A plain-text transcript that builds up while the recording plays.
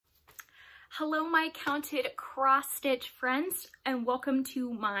Hello my counted cross stitch friends and welcome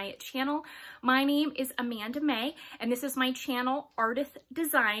to my channel. My name is Amanda Mae and this is my channel Ardith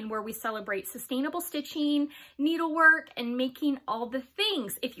Design, where we celebrate sustainable stitching, needlework, and making all the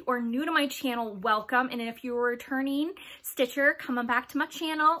things. If you are new to my channel, welcome, and if you're a returning stitcher coming back to my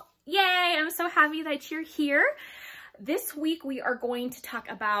channel, yay, I'm so happy that you're here. This week we are going to talk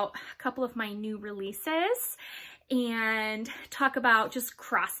about a couple of my new releases and talk about just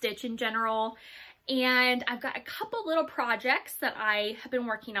cross stitch in general. And I've got a couple little projects that I have been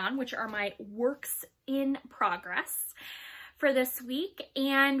working on, which are my works in progress for this week.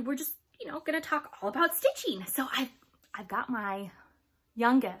 And we're just, gonna talk all about stitching. So I've got my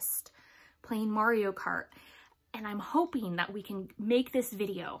youngest playing Mario Kart, and I'm hoping that we can make this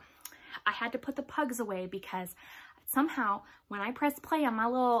video. I had to put the pugs away because somehow when I press play on my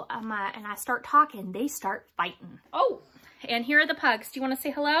little, and I start talking, they start fighting. Oh, and here are the pugs. Do you want to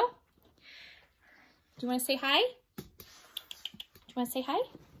say hello? Do you want to say hi? Do you want to say hi?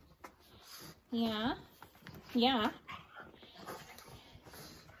 Yeah. Yeah.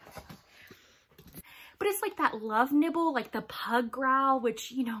 But it's like that love nibble, like the pug growl,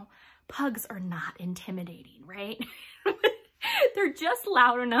 which, pugs are not intimidating, right? They're just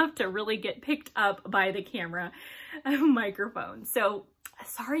loud enough to really get picked up by the camera microphone. So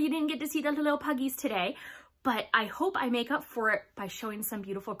sorry you didn't get to see the little puggies today, but I hope I make up for it by showing some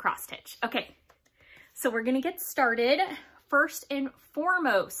beautiful cross stitch. Okay, so we're gonna get started. First and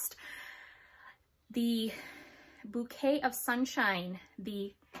foremost, the Bouquet of Sunshine,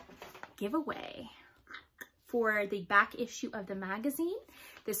 the giveaway for the back issue of the magazine.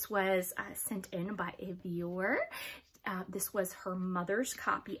 This was sent in by a viewer. This was her mother's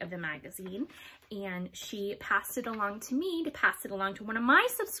copy of the magazine, and she passed it along to me to pass it along to one of my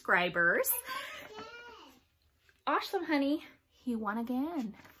subscribers. Awesome, honey. You won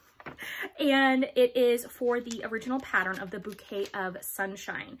again. And it is for the original pattern of the Bouquet of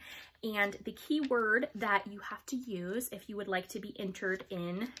Sunshine. And the key word that you have to use if you would like to be entered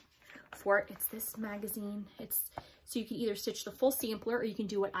in for it, it's this magazine. So you can either stitch the full sampler, or you can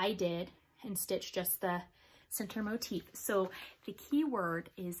do what I did and stitch just the center motif. So the key word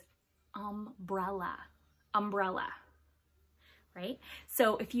is umbrella, right?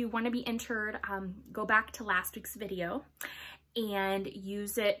 So if you want to be entered, go back to last week's video and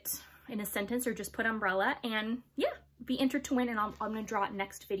use it in a sentence, or just put umbrella, and yeah, be entered to win. And I'm going to draw it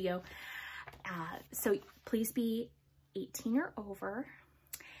next video. So please be 18 or over,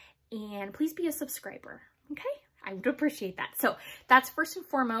 and please be a subscriber. Okay, I would appreciate that. So that's first and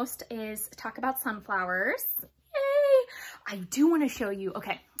foremost, is talk about sunflowers. Yay! I do want to show you.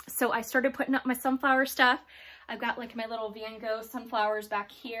 Okay, so I started putting up my sunflower stuff. I've got like my little Van Gogh sunflowers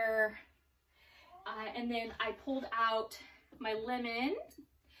back here. And then I pulled out my lemon.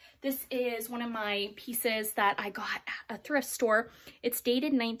 This is one of my pieces that I got at a thrift store. It's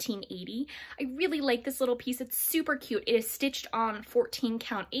dated 1980. I really like this little piece. It's super cute. It is stitched on 14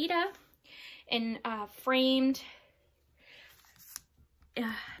 count Aida and framed,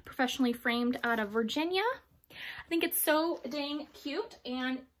 professionally framed out of Virginia. I think it's so dang cute.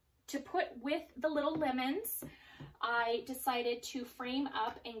 And to put with the little lemons, I decided to frame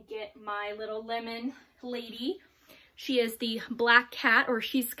up and get my little lemon lady. She is the black cat, or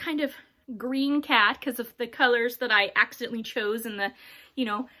she's kind of green cat because of the colors that I accidentally chose in the,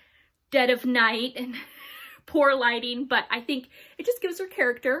 dead of night and poor lighting, but I think it just gives her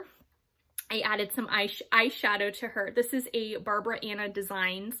character. I added some eyeshadow to her. This is a Barbara Anna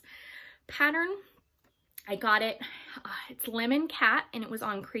Designs pattern. I got it, it's Lemon Cat, and it was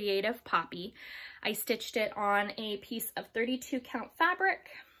on Creative Poppy. I stitched it on a piece of 32 count fabric,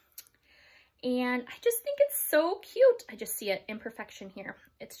 and I just think it's so cute. I just see an imperfection here.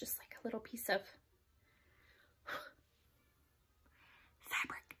 It's just like a little piece of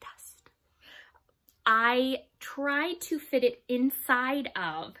fabric dust. I tried to fit it inside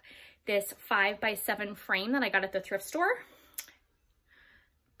of this 5x7 frame that I got at the thrift store,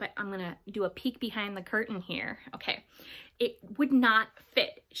 but I'm gonna do a peek behind the curtain here. Okay, it would not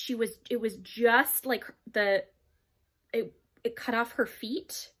fit. It was just like it cut off her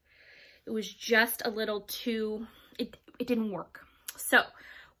feet. It was just a little too, it didn't work. So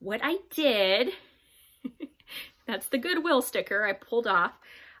what I did, that's the Goodwill sticker I pulled off.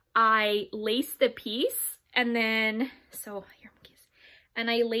 I laced the piece, and then, so here, and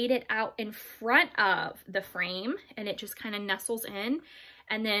I laid it out in front of the frame, and it just kind of nestles in.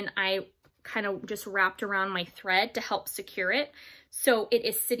 And then I kind of just wrapped around my thread to help secure it. So it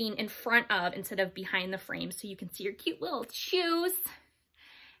is sitting in front of instead of behind the frame. So you can see your cute little shoes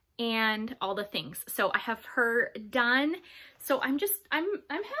and all the things. So I have her done. So I'm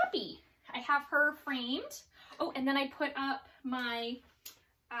happy. I have her framed. Oh, and then I put up my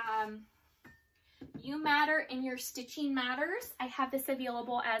You Matter and Your Stitching Matters. I have this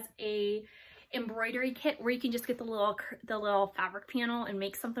available as a embroidery kit where you can just get the little fabric panel and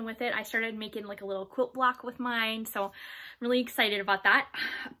make something with it. I started making like a little quilt block with mine, so I'm really excited about that.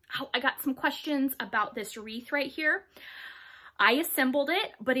 I got some questions about this wreath right here. I assembled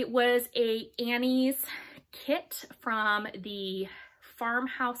it, but it was a Annie's kit from the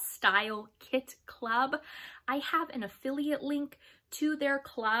Farmhouse Style Kit Club. I have an affiliate link to their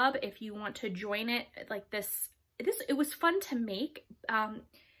club if you want to join it. Like it was fun to make. It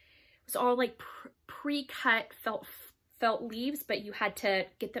was all like pre-cut felt leaves, but you had to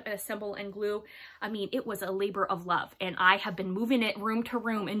get them and assemble and glue. I mean, it was a labor of love, and I have been moving it room to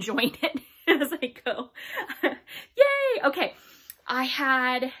room, enjoying it as I go. Yay! Okay,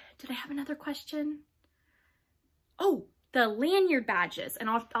 did I have another question? Oh, the lanyard badges, and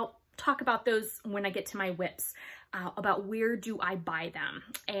I'll talk about those when I get to my whips, about where do I buy them.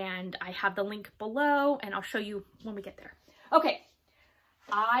 And I have the link below, and I'll show you when we get there. Okay,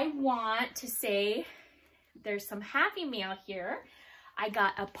 I want to say there's some happy mail here. I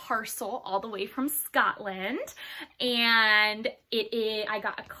got a parcel all the way from Scotland, and I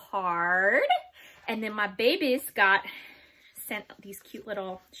got a card, and then my babies sent these cute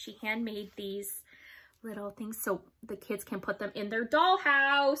little, she handmade these little things so the kids can put them in their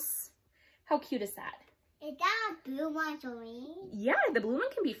dollhouse. How cute is that? Is that a blue one for me? Yeah, the blue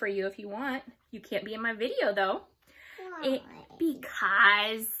one can be for you if you want. You can't be in my video though.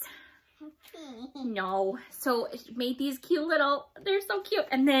 Because no. So it made these cute little, they're so cute.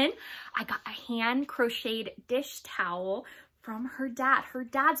 And then I got a hand crocheted dish towel from her dad. Her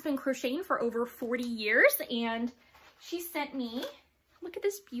dad's been crocheting for over 40 years, and she sent me, look at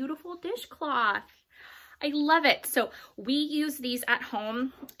this beautiful dishcloth. I love it. So we use these at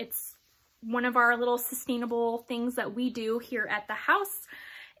home. It's one of our little sustainable things that we do here at the house.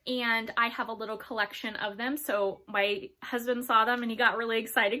 And I have a little collection of them. So my husband saw them and he got really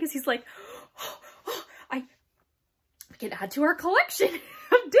excited because he's like, I can add to our collection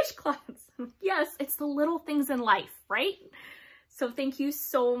of dishcloths. Yes, it's the little things in life, right? So thank you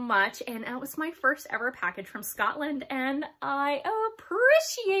so much. And that was my first ever package from Scotland, and I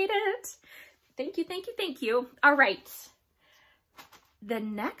appreciate it. Thank you, thank you, thank you. All right. The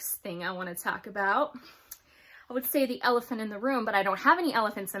next thing I want to talk about, I would say the elephant in the room, but I don't have any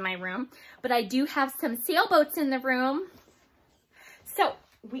elephants in my room, but I do have some sailboats in the room. So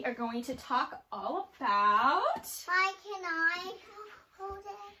we are going to talk all about... Why can I hold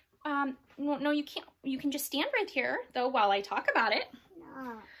it? Well, no, you can't. You can just stand right here, though, while I talk about it.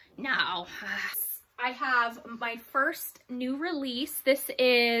 No. I have my first new release. This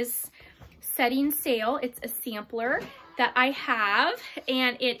is Setting Sail. It's a sampler that I have,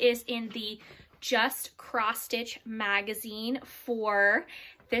 and it is in the Just Cross Stitch magazine for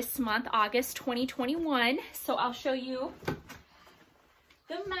this month, August 2021. So I'll show you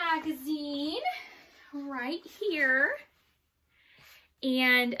the magazine right here.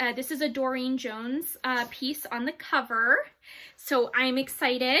 And this is a Doreen Jones piece on the cover. So I'm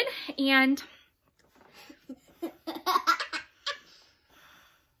excited. And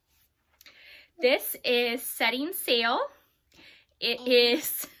this is Setting Sail. It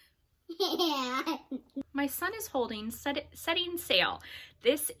is... My son is holding Setting Sail.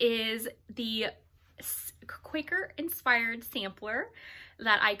 This is the Quaker inspired sampler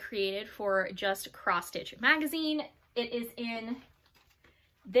that I created for Just Cross Stitch magazine. It is in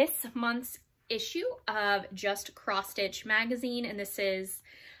this month's issue of Just Cross Stitch magazine, and this is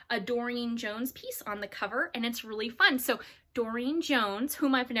a Doreen Jones piece on the cover, and it's really fun. So Doreen Jones,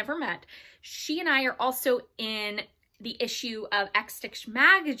 whom I've never met, she and I are also in the issue of X Stitch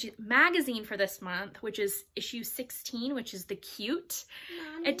magazine for this month, which is issue 16, which is the cute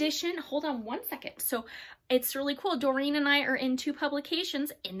edition. Hold on one second. So it's really cool. Doreen and I are in 2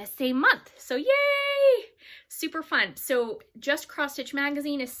 publications in the same month. So yay! Super fun. So Just Cross Stitch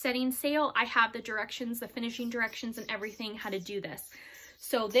magazine is Setting Sail. I have the directions, the finishing directions, and everything how to do this.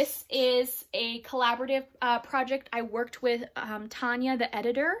 So this is a collaborative project. I worked with Tanya, the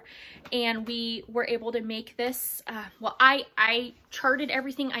editor, and we were able to make this. Well, I charted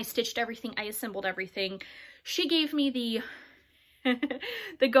everything, I stitched everything, I assembled everything. She gave me the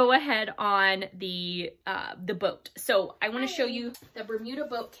the go-ahead on the boat. So I want to show you the Bermuda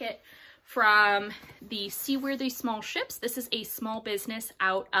boat kit from the Seaworthy Small Ships. This is a small business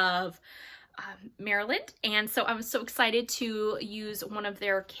out of Maryland, and so I'm so excited to use one of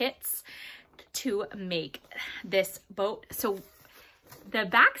their kits to make this boat. So the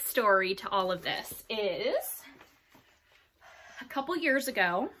backstory to all of this is a couple years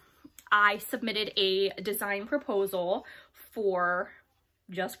ago, I submitted a design proposal for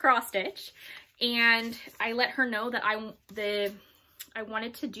just cross stitch, and I let her know that I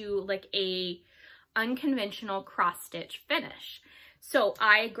wanted to do like a unconventional cross stitch finish. So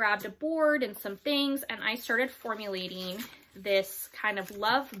I grabbed a board and some things, and I started formulating this kind of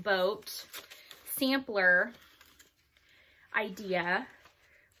love boat sampler idea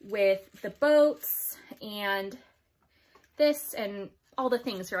with the boats and this and all the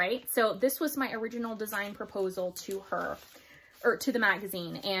things, right? So this was my original design proposal to her, or to the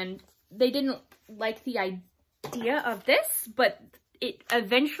magazine, and they didn't like the idea of this, but it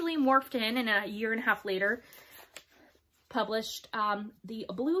eventually morphed in, and a year and a half later published the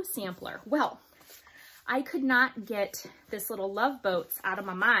blue sampler. Well, I could not get this little love boats out of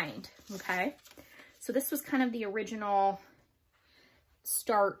my mind, okay? So this was kind of the original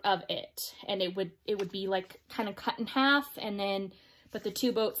start of it, and it would be like kind of cut in half, and then but the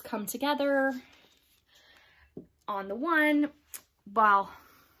two boats come together on the one. Well,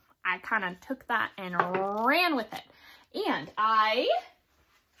 I kind of took that and ran with it, and I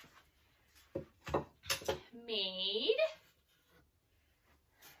made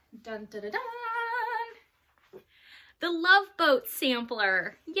dun dun dun dun the Love Boat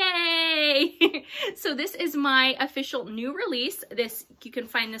sampler. Yay! So this is my official new release. You can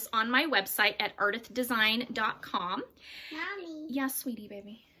find this on my website at ardithdesign.com. Mommy. Yeah, sweetie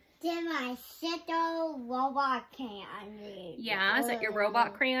baby. Did my little robot crayon. Yeah, is that your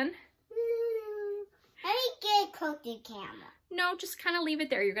robot crayon? Let me get close to the camera. No, just kind of leave it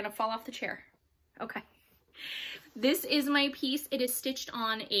there. You're gonna fall off the chair. Okay. This is my piece. It is stitched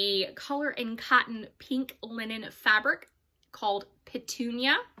on a color and cotton pink linen fabric called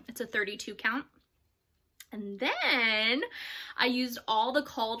Petunia. It's a 32 count. And then I used all the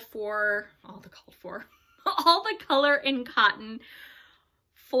color and cotton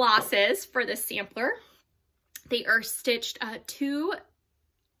flosses for this sampler. They are stitched 2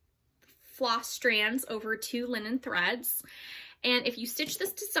 floss strands over 2 linen threads. And if you stitch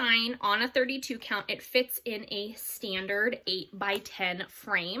this design on a 32 count, it fits in a standard 8x10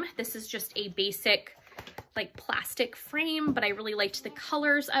 frame. This is just a basic like plastic frame, but I really liked the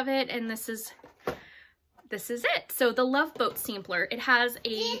colors of it, and this is it. So the Love Boat sampler, it has a...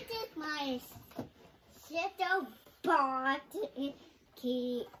 This is my little bot.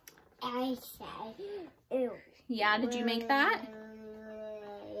 I said, ew. Yeah, did you make that?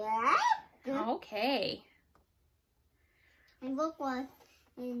 Yeah. Okay. And look what,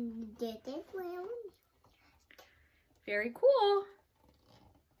 and did it well. Very cool.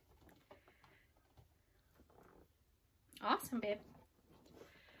 Awesome, babe.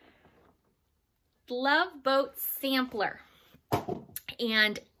 Love Boat sampler.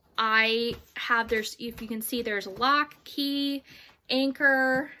 And I have, if you can see, there's lock, key,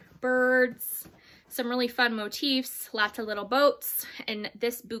 anchor, birds, some really fun motifs, lots of little boats, and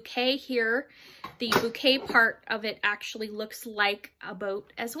this bouquet here, the bouquet part of it actually looks like a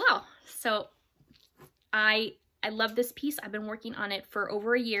boat as well. So I love this piece. I've been working on it for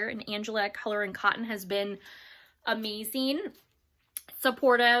over a year, and Angela at Color and Cotton has been amazing,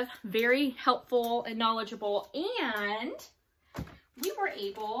 supportive, very helpful and knowledgeable, and we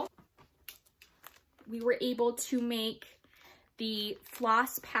were able to make the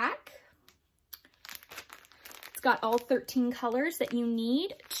floss pack. It's got all 13 colors that you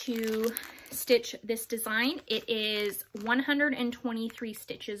need to stitch this design. It is 123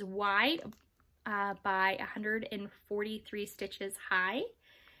 stitches wide by 143 stitches high.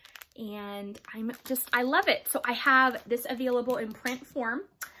 And I love it. So I have this available in print form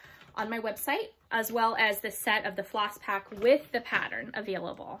on my website, as well as the set of the floss pack with the pattern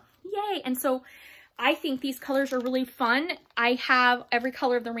available. Yay. And so I think these colors are really fun. I have every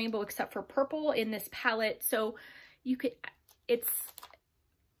color of the rainbow except for purple in this palette. So you could,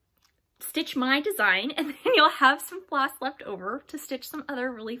 stitch my design, and then you'll have some floss left over to stitch some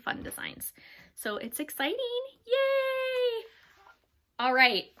other really fun designs. So it's exciting. Yay. All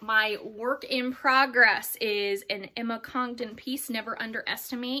right, my work in progress is an Emma Congdon piece, Never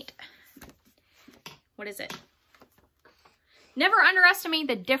Underestimate. What is it? Never underestimate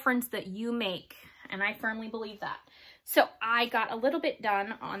the difference that you make. And I firmly believe that. So I got a little bit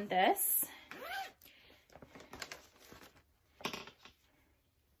done on this.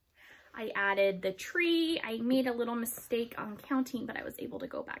 I added the tree. I made a little mistake on counting, but I was able to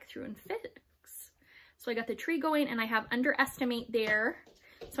go back through and fix. So I got the tree going, and I have underestimate there.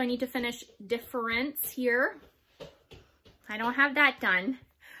 So I need to finish difference here. I don't have that done,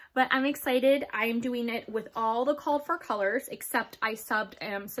 but I'm excited. I'm doing it with all the called for colors, except I subbed,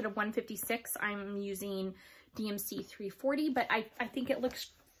 instead of 156, I'm using DMC 340, but I think it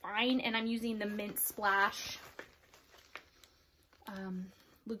looks fine. And I'm using the Mint Splash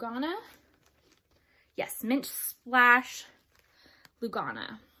Lugana. Yes, Mint Splash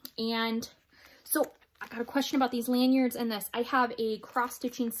Lugana. And so I got a question about these lanyards and this. I have a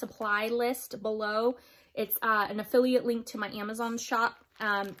cross-stitching supply list below. It's an affiliate link to my Amazon shop.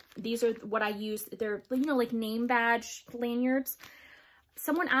 These are what I use. They're, you know, like name badge lanyards.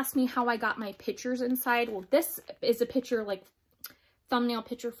 Someone asked me how I got my pictures inside. Well, this is a picture, like thumbnail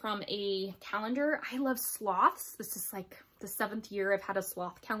picture from a calendar. I love sloths. This is like the 7th year I've had a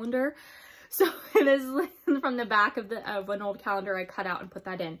sloth calendar. So it is from the back of an old calendar I cut out and put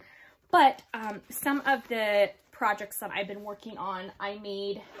that in. But some of the projects that I've been working on, I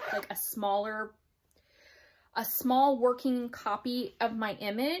made like a small working copy of my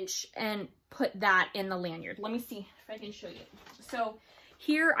image and put that in the lanyard. Let me see if I can show you. So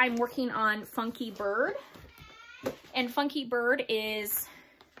here I'm working on Funky Bird, and Funky Bird is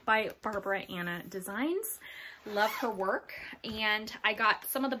by Barbara Anna Designs. Love her work, and I got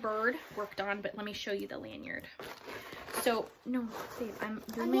some of the bird worked on, but let me show you the lanyard. So, no, babe, I'm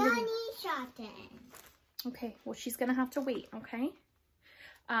shopping. Okay, well, she's gonna have to wait, okay?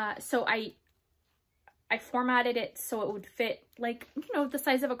 So I formatted it so it would fit, like, you know, the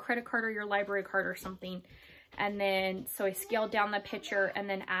size of a credit card or your library card or something. And then, so I scaled down the picture and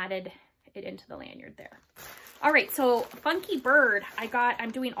then added it into the lanyard there. All right, so Funky Bird,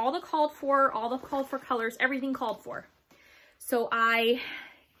 I'm doing all the called for colors, everything called for. So I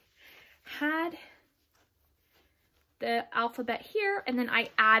had the alphabet here, and then I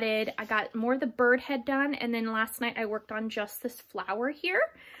got more of the bird head done, and then last night I worked on just this flower here.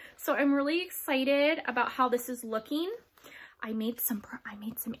 So I'm really excited about how this is looking. I made some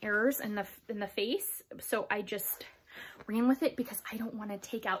errors in the face, so I just ran with it because I don't want to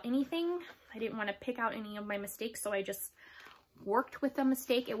take out anything. I didn't want to pick out any of my mistakes, so I just worked with the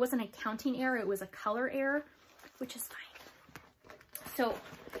mistake. It wasn't a counting error, it was a color error, which is fine. So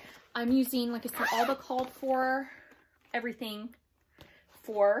I'm using, like I said, all the called for, everything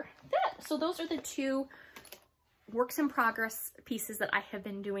for that. So those are the 2 works in progress pieces that I have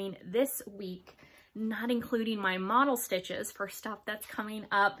been doing this week, not including my model stitches for stuff that's coming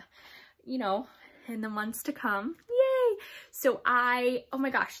up, you know, in the months to come. Yay! So oh my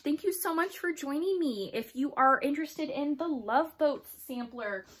gosh, thank you so much for joining me. If you are interested in the Love Boats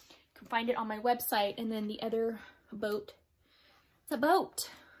sampler, you can find it on my website. And then the other boat, it's a boat.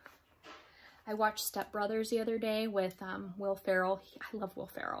 I watched Step Brothers the other day with Will Ferrell. I love Will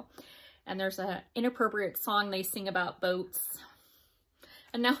Ferrell. And there's an inappropriate song they sing about boats.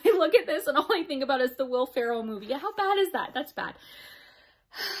 And now I look at this and all I think about is the Will Ferrell movie. How bad is that? That's bad.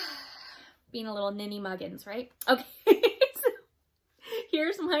 Being a little ninny muggins, right? Okay, so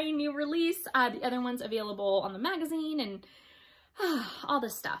here's my new release. The other one's available on the magazine and all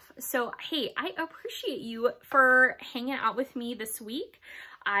this stuff. So, hey, I appreciate you for hanging out with me this week.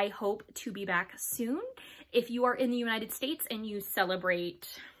 I hope to be back soon. If you are in the United States and you celebrate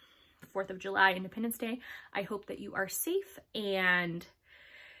 4th of July, Independence Day, I hope that you are safe and,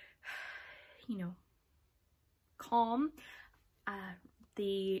 you know, calm.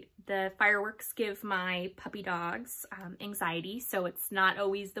 The fireworks give my puppy dogs anxiety, so it's not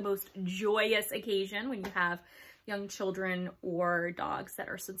always the most joyous occasion when you have young children or dogs that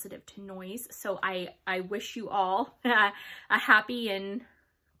are sensitive to noise. So I wish you all a happy and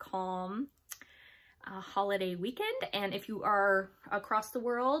calm holiday weekend. And if you are across the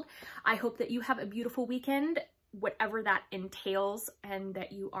world, I hope that you have a beautiful weekend, whatever that entails, and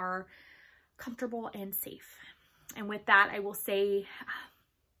that you are comfortable and safe. And with that, I will say,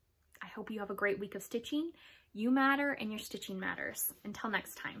 I hope you have a great week of stitching. You matter and your stitching matters. Until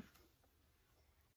next time.